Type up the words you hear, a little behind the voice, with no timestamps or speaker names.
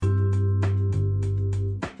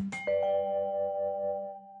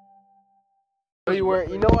you weren't.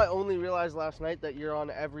 You know, I only realized last night that you're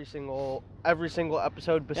on every single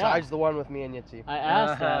episode besides the one with me and Yitzy. I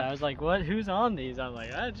asked that. I was like, "What? Who's on these?" I'm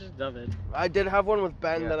like, "I just dub it." I did have one with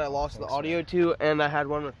Ben that I lost the audio to, and I had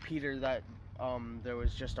one with Peter that there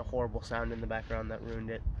was just a horrible sound in the background that ruined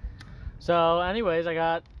it. So, anyways, I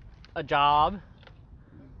got a job.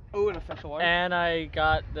 Oh, an official one. And I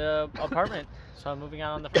got the apartment, so I'm moving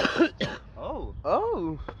out on the 1st.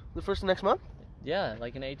 Oh, the first of next month? Yeah,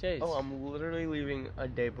 like in 8 days. Oh, I'm literally leaving a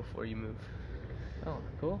day before you move. Oh,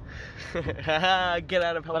 cool. Get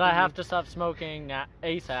out of. But I have to stop smoking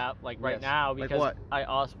ASAP, like right now, because what? I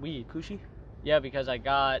also weed. Kushi? Yeah, because I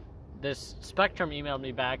got this Spectrum emailed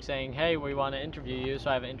me back saying, "Hey, we want to interview you," so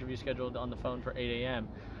I have an interview scheduled on the phone for 8 a.m.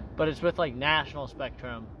 But it's with like national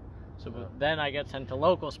Spectrum. So then I get sent to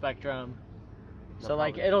local Spectrum. So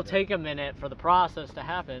like it'll take a minute for the process to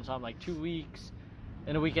happen. So I'm like 2 weeks.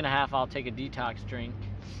 In a week and a half, I'll take a detox drink.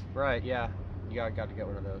 Right, yeah. You got to get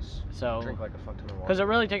one of those. So drink like a fuck ton of water. Because it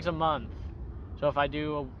really takes a month. So if I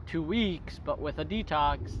do 2 weeks, but with a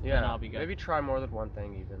detox, then I'll be good. Maybe try more than one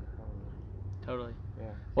thing even. Totally. Yeah.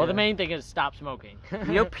 Well, the main thing is stop smoking.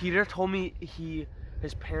 You know, Peter told me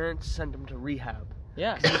his parents sent him to rehab.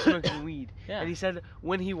 Yeah. Because he was smoking weed. Yeah. And he said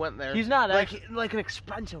when he went there, he's not like an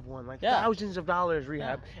expensive one, like thousands of dollars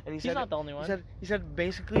rehab. Yeah. And he's not the only one. He said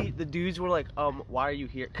basically the dudes were like, why are you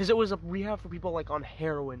here? Because it was a rehab for people like on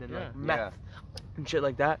heroin and like meth and shit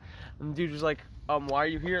like that. And the dude was like, why are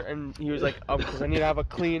you here? And he was like, because I need to have a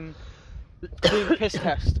clean piss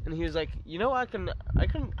test. And he was like, you know, I can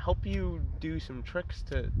help you do some tricks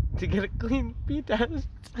to get a clean pee test.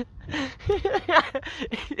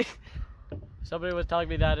 Somebody was telling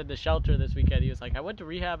me that in the shelter this weekend. He was like, I went to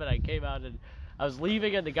rehab and I came out and I was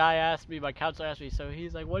leaving and the guy asked me, my counselor asked me, so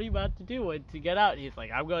he's like, what are you about to do to get out? And he's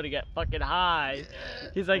like, I'm going to get fucking high.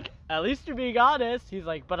 He's like, at least you're being honest. He's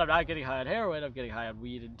like, but I'm not getting high on heroin. I'm getting high on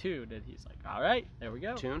weed and tune. And he's like, all right, there we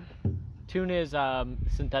go. Tune? Tune is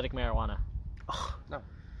synthetic marijuana. Oh, no.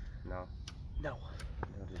 Don't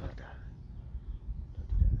do that.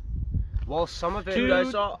 Well, some of it. Dude, I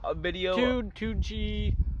saw a video. Tune,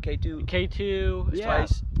 G. K2. Yeah.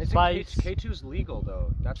 Spice. K2's legal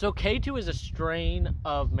though. So K2 is a strain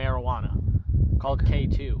of marijuana called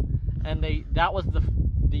K2, and that was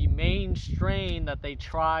the main strain that they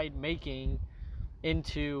tried making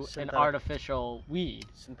into an artificial weed.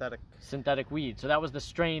 Synthetic weed. So that was the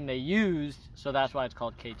strain they used. So that's why it's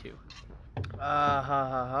called K2.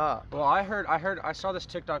 Well, I saw this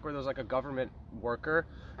TikTok where there was like a government worker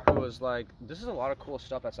who was like, this is a lot of cool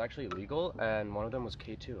stuff that's actually legal, and one of them was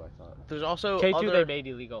K2, I thought. There's also K2 they made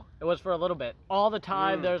illegal. It was for a little bit. All the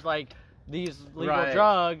time there's like these legal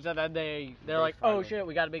drugs, and then they're like, oh shit,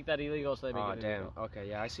 we gotta make that illegal, so they make it illegal. Oh, damn. Okay,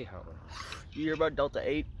 yeah, I see how it works. You hear about Delta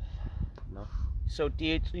 8? No. So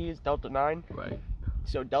THC is Delta 9? Right.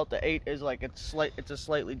 So Delta 8 is like, it's a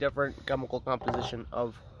slightly different chemical composition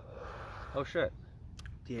of... Oh shit.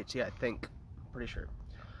 THC, I think. Pretty sure.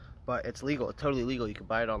 But it's legal. It's totally legal. You can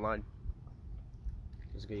buy it online.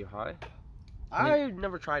 Does it get you high? I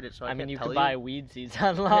never tried it, so I mean, can't you tell can buy weed seeds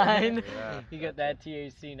online. You get that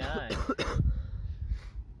THC 9.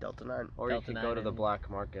 Delta 9. Or Delta you can go to the black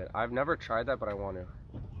market. I've never tried that, but I want to.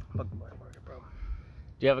 Fuck the black market, bro. Do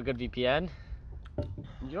you have a good VPN?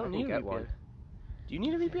 You don't need to a get VPN. one. Do you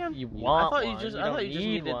need a VPN? You want I thought one. you just need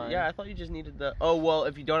needed. one. Yeah, I thought you just needed the. Oh well,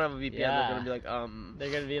 if you don't have a VPN, they're gonna be like,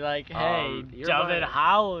 They're gonna be like, hey, you're David right.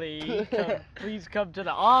 Howley, please come to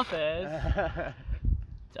the office.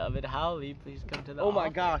 David Howley, please come to the office. Oh my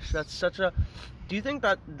gosh, that's such a. Do you think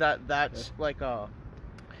that's like a?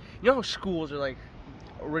 You know how schools are like.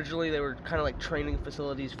 Originally, they were kind of like training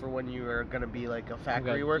facilities for when you were gonna be like a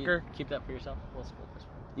factory worker. Keep that for yourself. We'll split this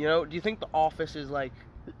one. You know, do you think the office is like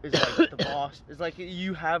the boss? It's like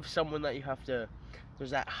you have someone that you have to.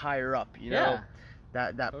 There's that higher up, you know,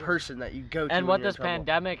 that person that you go to. And when what you're this in trouble.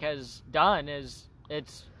 pandemic has done is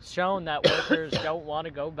it's shown that workers don't want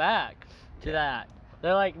to go back to that.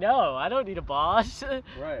 They're like, no, I don't need a boss.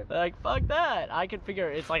 Right. They're like, fuck that. I can figure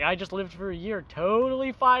it. It's like I just lived for a year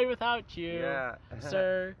totally fine without you,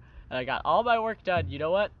 sir. And I got all my work done. You know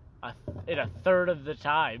what? In a third of the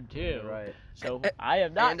time, too. Right. So I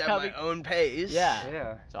am not coming. At my own pace.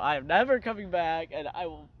 Yeah. So I am never coming back, and I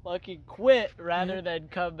will fucking quit rather than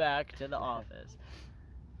come back to the office.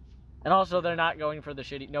 And also, they're not going for the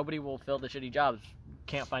shitty. Nobody will fill the shitty jobs.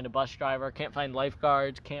 Can't find a bus driver. Can't find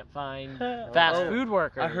lifeguards. Can't find fast food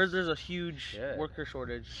workers. I heard there's a huge worker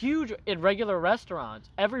shortage. Huge in regular restaurants.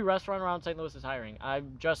 Every restaurant around St. Louis is hiring.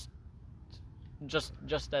 I'm just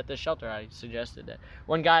just at this shelter, I suggested it.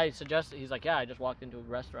 One guy suggested, he's like, yeah, I just walked into a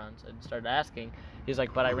restaurant and started asking. He's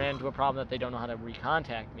like, but I ran into a problem that they don't know how to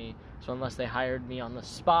recontact me. So unless they hired me on the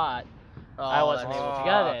spot, I wasn't able to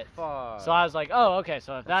get it. Fuck. So I was like, oh, okay.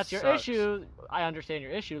 So if that's your sucks. issue, I understand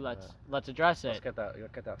your issue. Let's address Let's it. get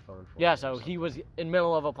that phone for Yeah. me So or he was in the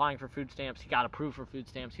middle of applying for food stamps. He got approved for food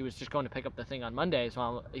stamps. He was just going to pick up the thing on Monday.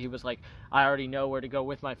 So he was like, I already know where to go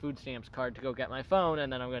with my food stamps card to go get my phone,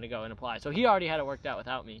 and then I'm going to go and apply. So he already had it worked out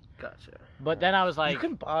without me. Gotcha. But then I was like, you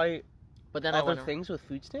can buy but then other things with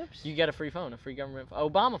food stamps. You get a free phone, a free government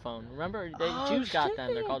Obama phone. Remember, Jews got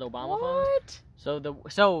them. They're called Obama What?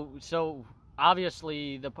 phones. So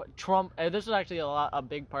obviously Trump. This was actually a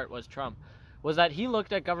big part was Trump, was that he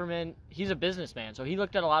looked at government. He's a businessman, so he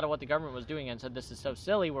looked at a lot of what the government was doing and said, "This is so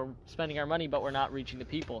silly. We're spending our money, but we're not reaching the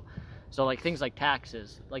people." So like things like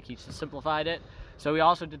taxes, like he simplified it. So he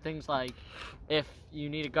also did things like, if you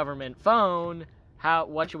need a government phone,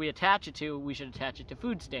 what should we attach it to? We should attach it to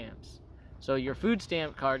food stamps. So your food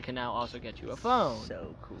stamp card can now also get you a phone.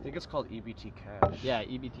 So cool. I think it's called EBT Cash. Yeah,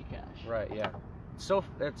 EBT Cash. Right. Yeah. So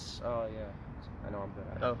it's yeah. I know I'm good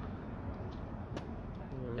at it. Oh.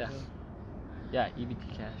 Yeah. Yeah,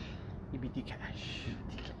 EBT Cash. EBT cash.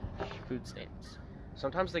 Food stamps.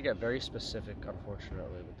 Sometimes they get very specific,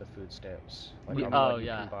 unfortunately, with the food stamps. Like We- on oh, what you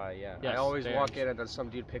yeah. can buy. Yeah. Yes, I always very. walk in and then some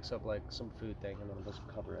dude picks up like some food thing and then doesn't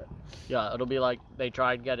cover it. Yeah, it'll be like they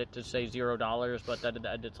try and get it to say $0, but then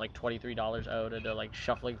it's like $23 owed, and they're like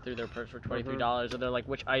shuffling through their purse for $23, and they're like,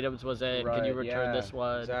 which items was it? Can you return this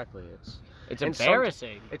one? Exactly. It's and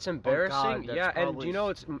embarrassing. It's embarrassing. that's yeah, and do probably- you know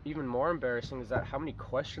what's even more embarrassing is that how many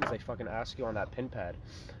questions they fucking ask you on that pin pad.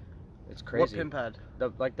 It's crazy. What pin pad?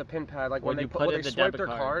 The pin pad, like When when you they put when in they the swipe debit their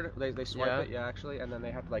card. card, they swipe Yeah. it, yeah, actually, and then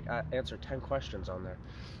they have to like answer 10 questions on there.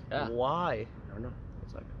 Yeah. Why? I don't know.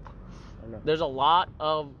 It's like, I don't know. There's a lot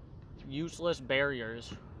of useless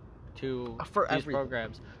barriers to For these everything.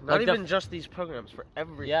 programs. Not Like the- even just these programs. For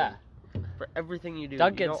everything. Yeah. For everything you do.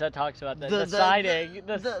 Duncan you know, talks about the the- signing,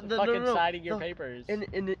 the no, fucking no, signing your the- papers.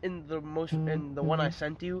 in the one I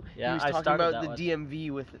sent you, Yeah, he was I talking started about that the one.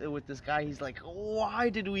 DMV with this guy. He's like, why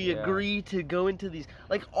did we Yeah. agree to go into these?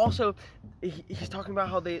 Like, also, he's talking about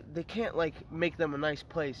how they can't like make them a nice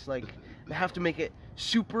place. Like, they have to make it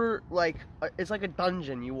super like it's like a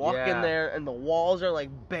dungeon. You walk in Yeah. there and the walls are like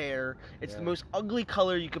bare. It's the Yeah. most ugly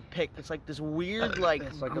color you could pick. It's like this weird like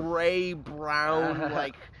It's like a- gray brown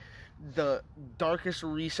like the darkest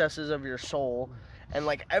recesses of your soul, and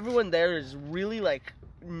like everyone there is really like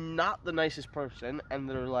not the nicest person, and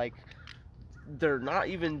they're not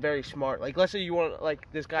even very smart. Like, let's say you want,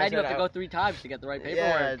 like, this guy and you said have to go 3 times to get the right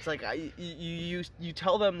paperwork. yeah, it's like you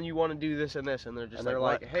tell them you want to do this and this, and they're just And they're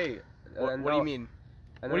like, like, hey. what do you mean?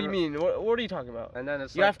 And What do you then- mean? What are you talking about? And then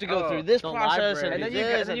it's You like, have to go oh, through this the process library. and, And do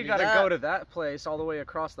then this, you and gotta do that. go to that place all the way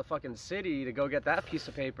across the fucking city to go get that piece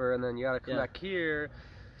of paper, and then you gotta come Yeah. back here.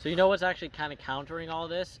 So you know what's actually kind of countering all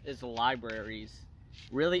this is the libraries.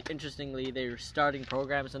 Really interestingly, they're starting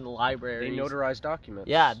programs in the They libraries. notarize documents.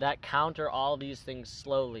 Yeah, that counter all these things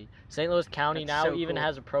slowly. St. Louis County That's now so even cool.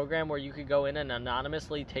 has a program where you could go in and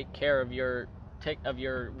anonymously take care of your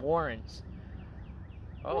warrants,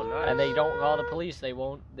 Oh, nice. and they don't call the police. They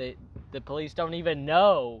won't. The police don't even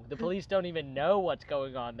know. The police don't even know what's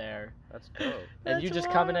going on there. That's dope. And you That's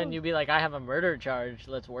just come in wild. and you be like, I have a murder charge.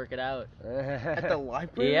 Let's work it out. At the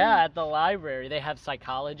library. Yeah, at the library they have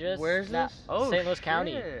psychologists. Where's now- this? Oh, St. Louis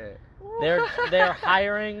County. shit. They're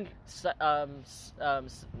hiring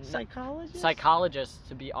psychologists.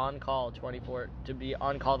 to be on call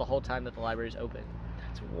the whole time that the library's open.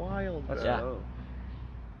 That's wild. That's Bro. Yeah. dope.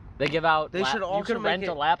 They give out. They should you also can make rent it-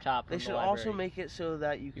 a laptop. They From should the also library. make it so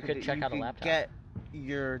that you could check out a laptop. get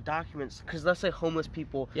your documents, because let's say homeless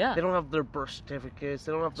people, Yeah. they don't have their birth certificates,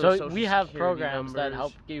 they don't have their So social we have security programs that numbers.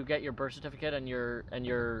 help you get your birth certificate and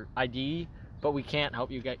your ID, but we can't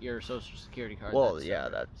help you get your social security card. Well, That's yeah,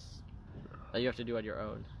 separate. that's. That you have to do on your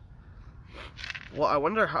own. Well, I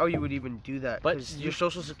wonder how you would even do that. But Because you- your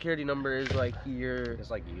social security number is like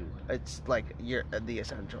It's like you. it's like the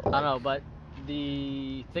essential. I don't know, but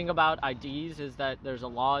the thing about IDs is that there's a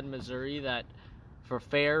law in Missouri that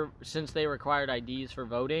since they required IDs for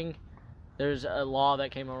voting, there's a law that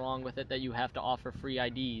came along with it that you have to offer free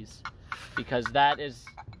IDs, because that is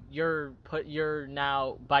you're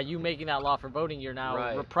now, by you making that law for voting, you're now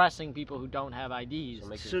Right. repressing people who don't have IDs. So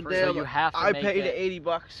make it So free. damn, So you have to I make paid it-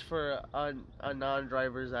 $80 for a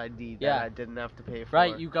non-driver's ID that Yeah. I didn't have to pay for.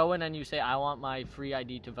 Right, you go in and you say, I want my free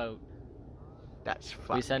ID to vote. That's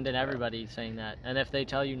fine. We send in everybody saying that, and if they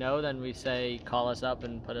tell you no, then we say call us up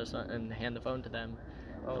and put us on, and hand the phone to them.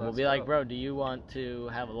 Oh, We'll that's be like, dope. bro, do you want to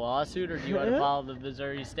have a lawsuit or do you want to follow the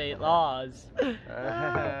Missouri state laws?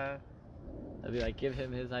 I'd be like, give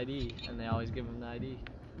him his ID, and they always give him the ID.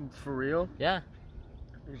 For real? Yeah.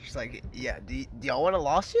 It's just like, yeah. Do y'all want a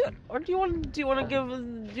lawsuit, or do you want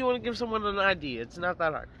to give someone an ID? It's not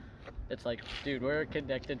that hard. It's like, dude, we're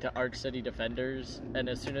connected to Arch City Defenders, and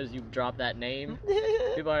as soon as you drop that name,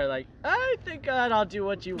 people are like, I think I'll do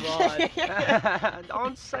what you want.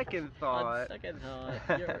 On second thought. On second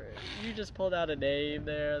thought, you just pulled out a name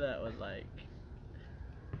there that was like...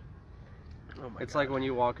 Oh my It's God. like when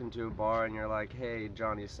you walk into a bar and you're like, hey,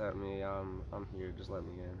 Johnny sent me, I'm here, just let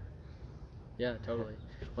me in. Yeah, totally.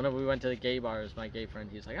 Whenever we went to the gay bars, my gay friend,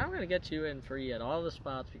 he's like, I'm gonna get you in free at all the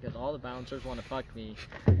spots because all the bouncers want to fuck me.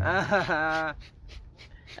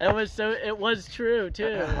 And it was true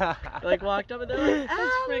too. Like walked up and they're like,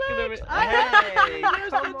 Alex, I haven't seen you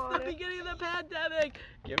come since on. the beginning of the pandemic.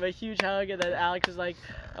 Give him a huge hug, and then Alex is like,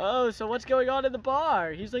 oh, so what's going on in the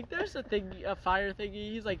bar? He's like, there's a fire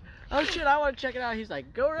thingy. He's like, oh shit, I want to check it out. He's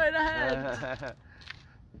like, go right ahead.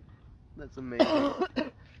 That's amazing.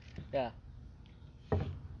 Yeah.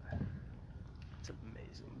 It's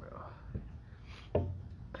amazing, bro.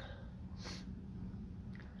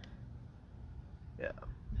 Yeah.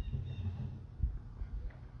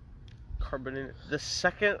 Carbonated. The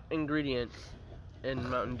second ingredient in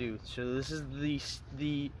Mountain Dew. So this is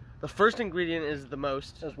the first ingredient is the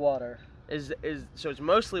most Just water. is so it's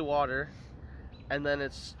mostly water, and then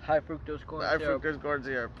it's High fructose corn syrup. fructose corn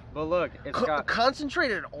syrup. But look, it's got...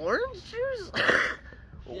 Concentrated orange juice.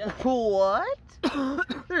 Yeah. What?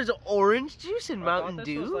 There's orange juice in I Mountain thought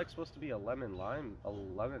this Dew? was like supposed to be a lemon type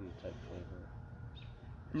flavor.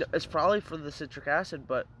 No, it's probably for the citric acid,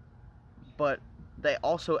 but they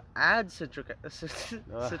also add citric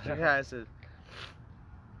acid.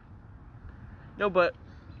 No, but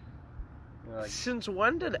You're like, since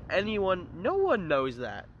when did anyone? No one knows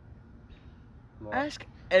that. well, Ask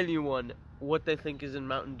anyone what they think is in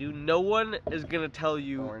Mountain Dew. No one is gonna tell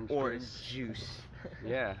you Orange orange juice.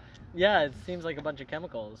 yeah. Yeah, it seems like a bunch of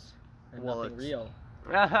chemicals and Well, nothing it's- real.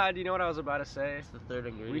 Do you know what I was about to say? It's the third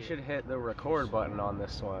ingredient. We should hit the record button on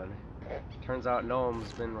this one. Turns out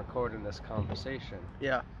Noam's been recording this conversation.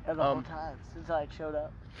 Yeah. The whole time since I showed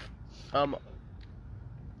up.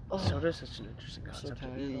 Soda's such an interesting I'm so concept.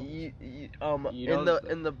 tired. You In know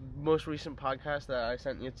in the most recent podcast that I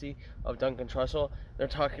sent Yitzi of Duncan Trussell, they're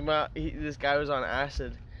talking about this guy was on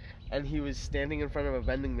acid, and he was standing in front of a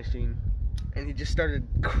vending machine, and he just started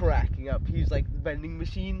cracking up. He was like, vending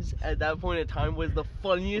machines at that point in time was the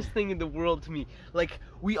funniest thing in the world to me. Like,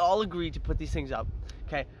 we all agreed to put these things up.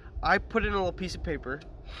 Okay, I put in a little piece of paper.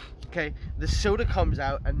 Okay, the soda comes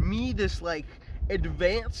out, and me, this like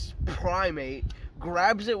advanced primate,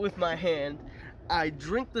 grabs it with my hand. I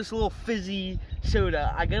drink this little fizzy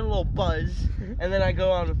soda. I get a little buzz, and then I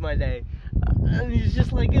go on with my day. And he's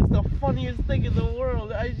just like, it's the funniest thing in the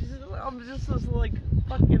world. I'm just this like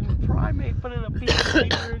fucking primate putting a piece of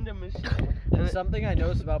paper into a machine. And something I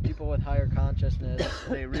noticed about people with higher consciousness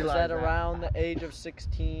They is realize that that. around the age of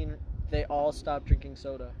 16, they all stop drinking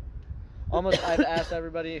soda. Almost, I've asked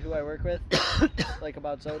everybody who I work with, like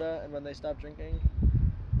about soda and when they stop drinking.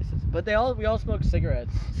 But we all smoke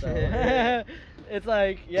cigarettes, so it's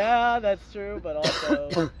like, yeah, that's true, but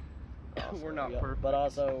also We're not yeah, perfect. But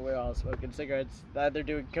also, we're all smoking cigarettes. They're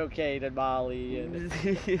doing cocaine and Molly.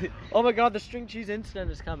 And oh my God, the string cheese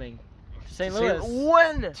incident is coming to St. Louis.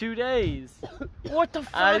 When? 2 days. What the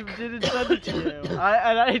fuck? I didn't send it to you.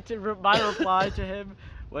 My reply to him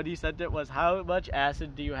when he sent it was, "How much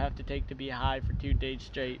acid do you have to take to be high for 2 days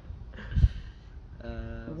straight?"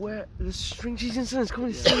 Where? The string cheese incident is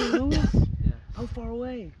coming to Yeah. St. Louis? Yeah. How far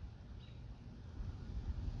away?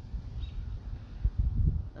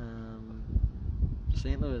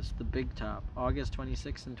 St. Louis, the Big Top, August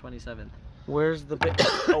 26th and 27th. Where's the big?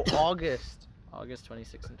 Oh, August. August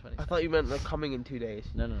 26th and 27th. I thought you meant they're coming in 2 days.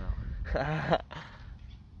 No.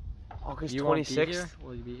 August You won't be 26th. here?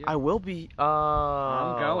 Will you be here? I will be.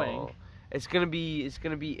 I'm going. It's gonna be iffy. It's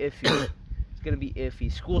gonna be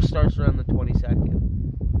iffy. School starts around the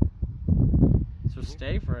 22nd, So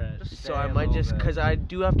stay for it. Just so stay I a might little just bit. because I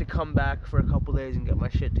do have to come back for a couple days and get my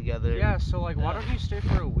shit together. Yeah, so like, why don't you stay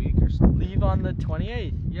for a week or something? Leave on the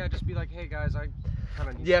 28th. Yeah, just be like, hey guys, I kind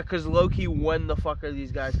of need. Yeah, because low-key, when the fuck are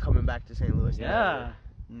these guys coming back to St. Louis? Yeah.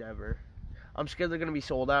 Never. I'm scared they're gonna be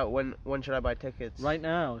sold out. When should I buy tickets? Right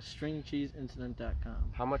now,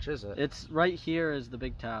 stringcheeseincident.com. How much is it? It's right here is the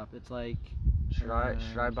Big Top. It's like Should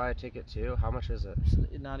I buy a ticket too? How much is it?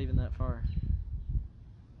 it's not even that far.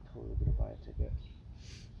 Totally gonna buy a ticket.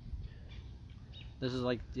 This is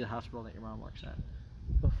like the hospital that your mom works at.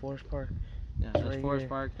 The Forest Park. Yeah, that's right Forest here.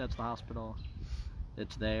 Park. That's the hospital.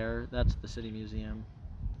 It's there. That's the city museum.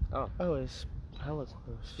 Oh, it's hella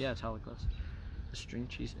close. Yeah, it's hella close.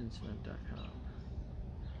 Stringcheeseincident.com.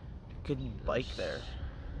 Could bike there.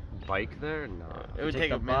 Bike there? No. It would Take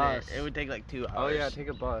take a the minute. bus. It would take like 2 hours. Oh yeah, take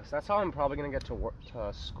a bus. That's how I'm probably gonna get to work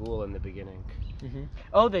to school in the beginning.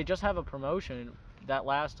 Oh, they just have a promotion that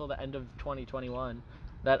lasts till the end of 2021.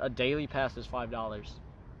 That a daily pass is $5.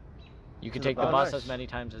 You can To the take the bus? bus Nice. as many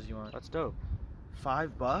times as you want. That's dope.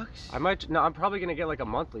 $5? I might. No, I'm probably gonna get like a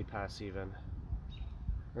monthly pass even,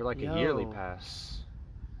 or like a yearly Yo. pass.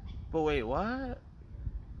 But wait, what?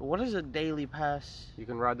 What is a daily pass? You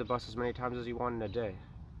can ride the bus as many times as you want in a day.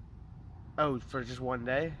 Oh, for just one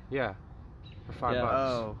day? Yeah, for $5. Yeah.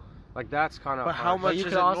 Oh. Like that's kind of. But how But much you is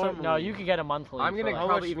could it also normally? no, you could get a monthly. I'm for gonna like-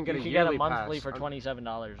 probably even get you a could yearly get a monthly pass. for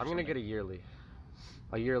 $27. I'm gonna get a yearly.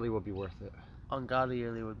 A yearly will be worth it. On God, a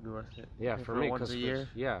yearly would be worth it. Yeah, If for it me, once because a year.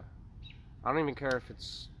 yeah, I don't even care if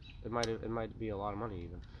it's. It might be a lot of money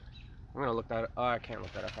even. I'm gonna look that. Oh, I can't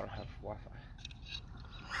look that up. I don't have Wi-Fi.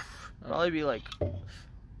 Probably be like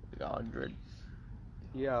 100.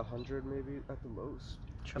 Yeah, 100 maybe at the most.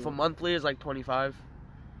 If a monthly is like 25.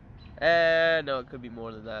 No, it could be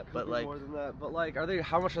more than that. But like, more than that. But like, are they?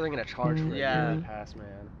 How much are they gonna charge for a Yeah. yearly pass,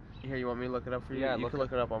 man? here, you want me to look it up for you? Yeah, You look can it-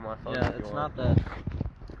 look it up on my phone. Yeah, if you it's want. not that.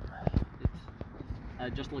 I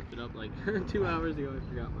just looked it up like 2 hours ago. I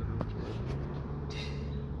forgot what how much it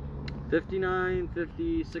was.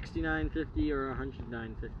 $59.50, $69.50, or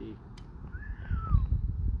 $109.50.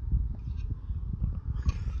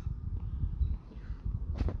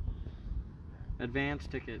 Advance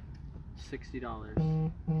ticket, $60.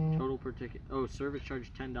 Total per ticket. Oh, service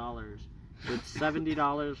charge $10. So it's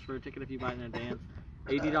 $70 for a ticket if you buy it in advance.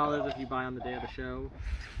 $80 if you buy on the day of the show.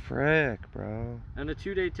 Frick, bro. And the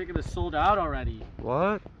 2-day ticket is sold out already.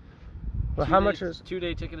 What? Well, how much is?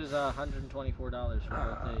 2-day ticket is $124 for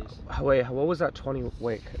both days. Wait, what was that 20?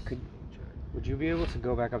 Wait, would you be able to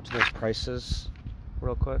go back up to those prices,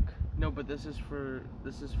 real quick? No, but this is for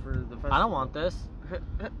the festival. I don't want this.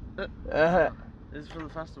 This is for the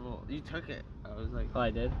festival. You took it. I was like, Oh, I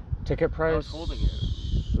did. Ticket price? I was holding it.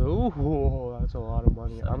 Ooh, that's a lot of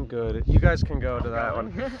money. I'm good. You guys can go to that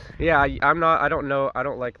one. Yeah, I'm not. I don't know. I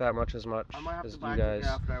don't like that much as much I might have as to you buy it guys.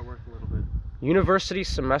 after I work a little bit. University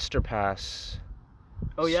semester pass.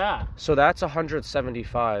 Oh yeah. So that's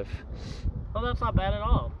 175. Oh, that's not bad at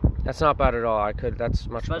all. That's not bad at all. That's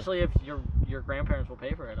much. Especially if your grandparents will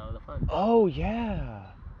pay for it out of the fund. Oh yeah.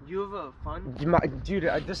 You have a fund? Dude,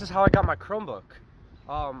 this is how I got my Chromebook.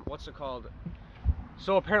 What's it called?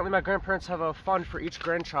 So apparently my grandparents have a fund for each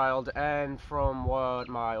grandchild, and from what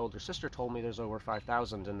my older sister told me, there's over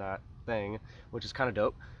 5,000 in that thing, which is kind of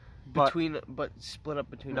dope. But But split up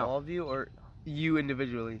between No. all of you, or you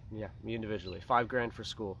individually? yeah, me individually, $5,000 for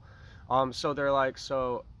school. So they're like,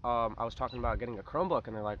 I was talking about getting a Chromebook,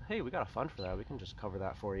 and they're like, hey, we got a fund for that. We can just cover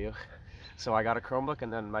that for you. So I got a Chromebook,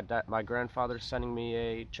 and then my grandfather's sending me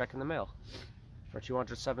a check in the mail for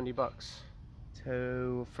 $270.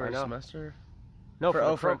 For I a know. semester? No, For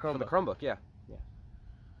for a the Chromebook, yeah.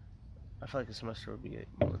 I feel like a semester would be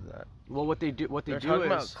more than that. Well, what they do They're is talking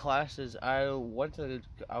about classes. I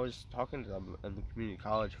was talking to them in the community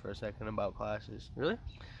college for a second about classes, really.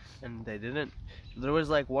 and they didn't. There was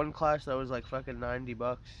like one class that was like fucking $90.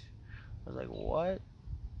 I was like, what?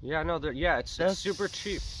 Yeah, no, it's That's super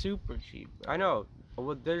cheap. Super cheap. Bro. I know.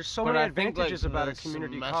 Well, there's so But many I think, advantages like, about a the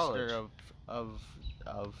community semester college.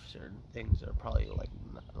 of certain things are probably like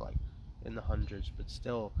in the hundreds, but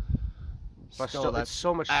still, But still, that's it's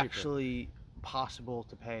so much cheaper. actually possible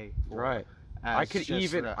to pay for. Right. as I could just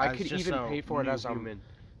even- a- I as could just even a pay for it new as I'm- human.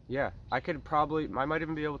 Yeah, I might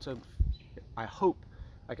even be able to. I hope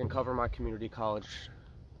I can cover my community college,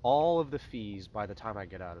 all of the fees by the time I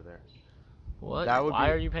get out of there. What? That would Why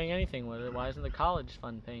be- are you paying anything with it? Why isn't the college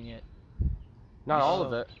fund paying it? Not all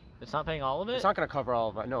of Oh. it. It's not paying all of it. It's not going to cover all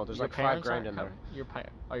of it. No, there's Your like parents $5,000 aren't in there.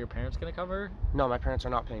 Are your parents gonna cover? No, my parents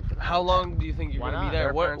are not paying for that. How long do you think you're Why gonna not? be there?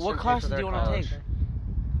 Their What parents didn't pay classes for do you their want to college.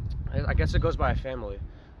 take? I guess it goes by a family.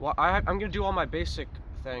 Well, I'm going to do all my basic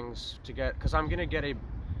things to get, because I'm going to get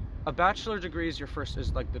a bachelor degree is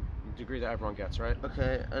like the degree that everyone gets, right?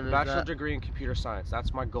 Okay, and is Bachelor that, degree in computer science.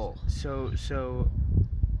 That's my goal. so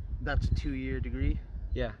that's a 2-year degree.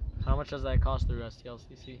 How much does that cost through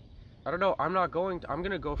STLCC? I don't know. I'm going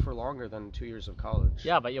to go for longer than 2 years of college.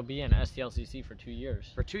 Yeah, but you'll be in STLCC for 2 years.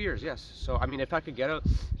 For 2 years, yes. So, I mean, if I could get a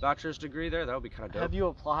bachelor's degree there, that would be kind of dope. you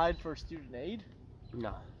applied for student aid? No.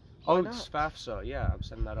 Why Oh, not? it's FAFSA. Yeah, I'm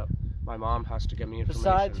setting that up. my mom has to get me information.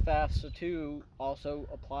 Besides FAFSA 2, also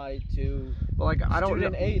apply to but like I don't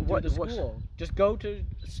student know aid through the school. Just go to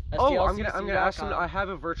STLCC.com. I'm gonna ask them. I have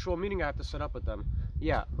a virtual meeting I have to set up with them.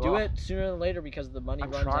 Yeah, do it sooner than later because the money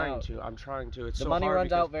runs out. I'm trying to. It's the so money hard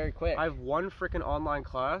runs out very quick. I have one freaking online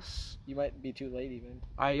class. You might be too late even.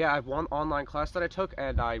 I have one online class that I took,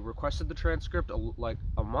 and I requested the transcript like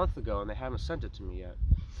a month ago, and they haven't sent it to me yet.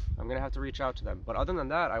 I'm gonna have to reach out to them. But other than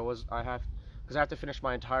that, because I have to finish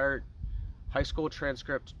my entire high school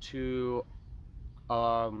transcript to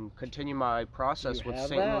continue my process with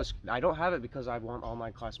St. Louis. I don't have it because I have one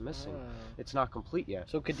online class missing. It's not complete yet.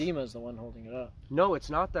 So Kadima is the one holding it up. No, it's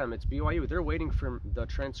not them. It's BYU. They're waiting for the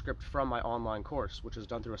transcript from my online course, which is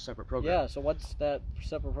done through a separate program. Yeah. So what's that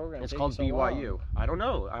separate program? It's called BYU. I don't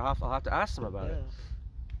know. I'll have to ask them about it.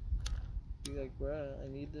 Be like, bruh, I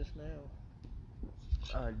need this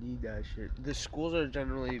now. I need that shit. The schools are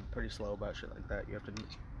generally pretty slow about shit like that. You have to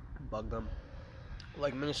bug them.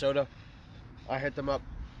 Like Minnesota, I hit them up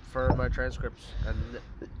for my transcripts,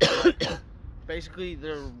 and basically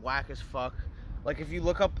they're whack as fuck. Like if you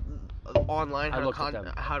look up online how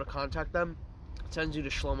to contact them, it sends you to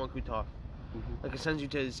Shlomo Kutar. Like it sends you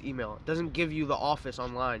to his email. It doesn't give you the office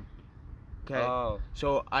online. Okay. Oh.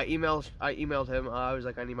 So I emailed him. I was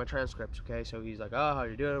like, I need my transcripts. Okay. So he's like, oh, how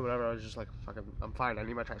you doing? Whatever. I was just like, fucking, I'm fine. I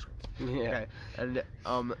need my transcripts. Yeah. Okay. And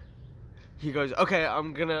he goes, okay,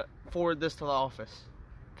 I'm gonna forward this to the office.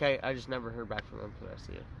 Okay. I just never heard back from them for the rest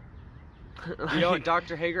of the year. You know,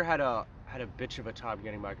 Dr. Hager had a bitch of a time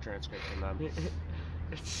getting my transcript from them.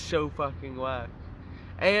 It's so fucking whack.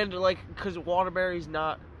 And like, cause Waterbury's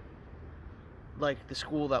not like the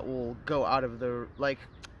school that will go out of the like.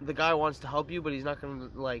 The guy wants to help you, but he's not gonna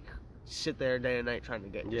like sit there day and night trying to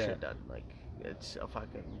get your shit done. Like it's a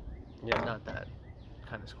fucking not that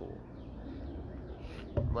kind of school.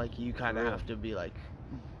 Like you kind of have to be like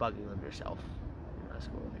bugging them yourself in that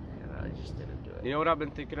school. Like, I just didn't do it. You know what I've been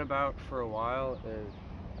thinking about for a while is,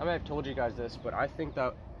 I mean I've told you guys this, but I think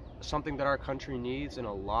that something that our country needs in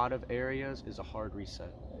a lot of areas is a hard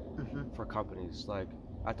reset for companies. Like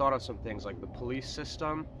I thought of some things like the police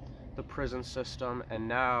system, the prison system, and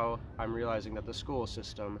now I'm realizing that the school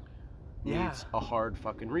system needs a hard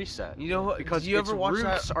fucking reset. You know, because its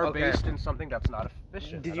roots are based in something that's not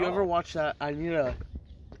efficient. Did you ever watch that?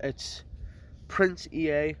 It's Prince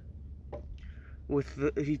EA.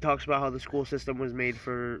 He talks about how the school system was made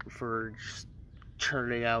for just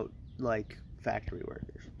churning out like factory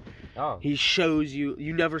workers. Oh. He shows you.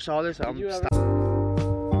 You never saw this?